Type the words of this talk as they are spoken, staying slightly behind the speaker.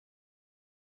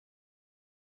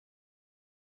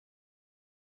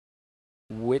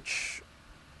which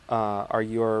are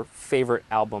your favorite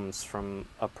albums from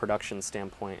a production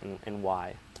standpoint, and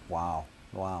why? Wow,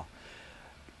 wow.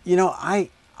 You know, I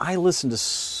listen to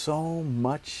so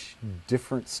much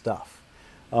different stuff.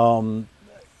 You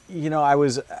know,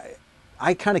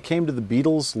 I kind of came to the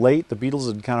Beatles late. The Beatles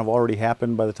had kind of already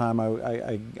happened by the time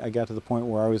I got to the point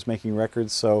where I was making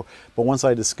records. So, but once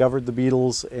I discovered the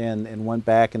Beatles and went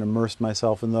back and immersed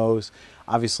myself in those,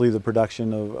 obviously the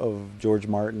production of George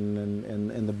Martin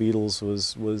and the Beatles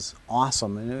was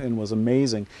awesome and was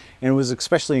amazing. And it was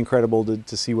especially incredible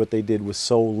to see what they did with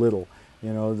so little.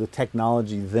 You know, the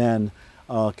technology then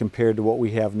compared to what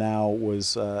we have now was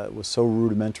so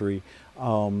rudimentary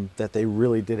that they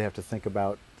really did have to think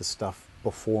about the stuff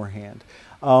beforehand.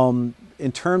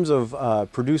 In terms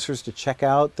of producers to check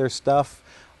out their stuff,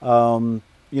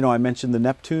 you know, I mentioned the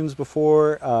Neptunes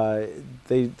before.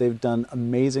 They've done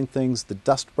amazing things. The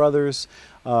Dust Brothers,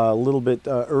 a little bit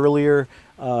earlier.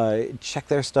 Check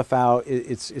their stuff out.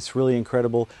 It's really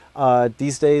incredible.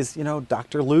 These days, you know,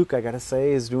 Dr. Luke, I gotta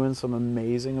say, is doing some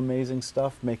amazing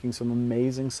stuff, making some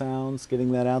amazing sounds,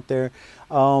 getting that out there.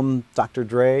 Dr.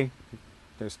 Dre.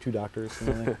 There's two doctors.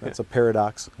 You know, that's a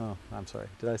paradox. Oh, I'm sorry.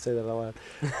 Did I say that out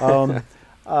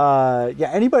loud?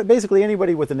 Yeah, basically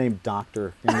anybody with the name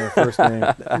Doctor in their first name.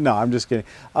 No, I'm just kidding.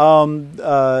 One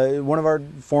of our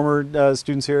former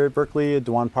students here at Berklee,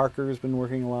 Dewan Parker, has been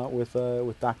working a lot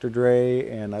with Dr. Dre,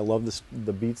 and I love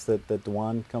the beats that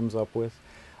Dewan comes up with.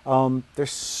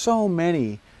 There's so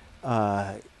many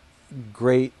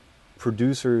great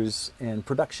producers and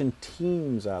production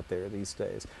teams out there these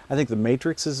days. I think The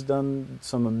Matrix has done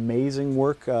some amazing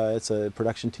work. It's a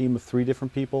production team of 3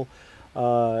 different people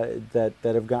that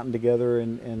have gotten together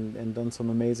and done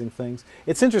some amazing things.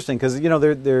 It's interesting because, you know,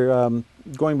 they're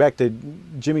going back to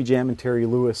Jimmy Jam and Terry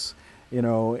Lewis. You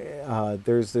know,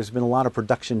 there's been a lot of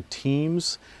production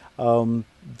teams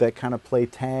that kind of play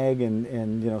tag,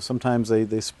 and you know, sometimes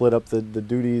they split up the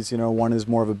duties. You know, one is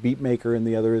more of a beat maker and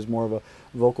the other is more of a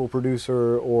vocal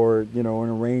producer, or you know, an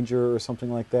arranger or something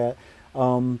like that.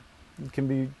 It can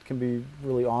be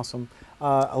really awesome.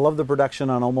 I love the production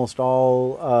on almost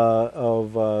all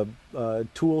of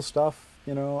Tool stuff.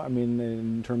 You know, I mean,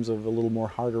 in terms of a little more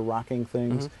harder rocking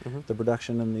things, the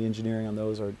production and the engineering on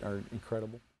those are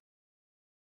incredible.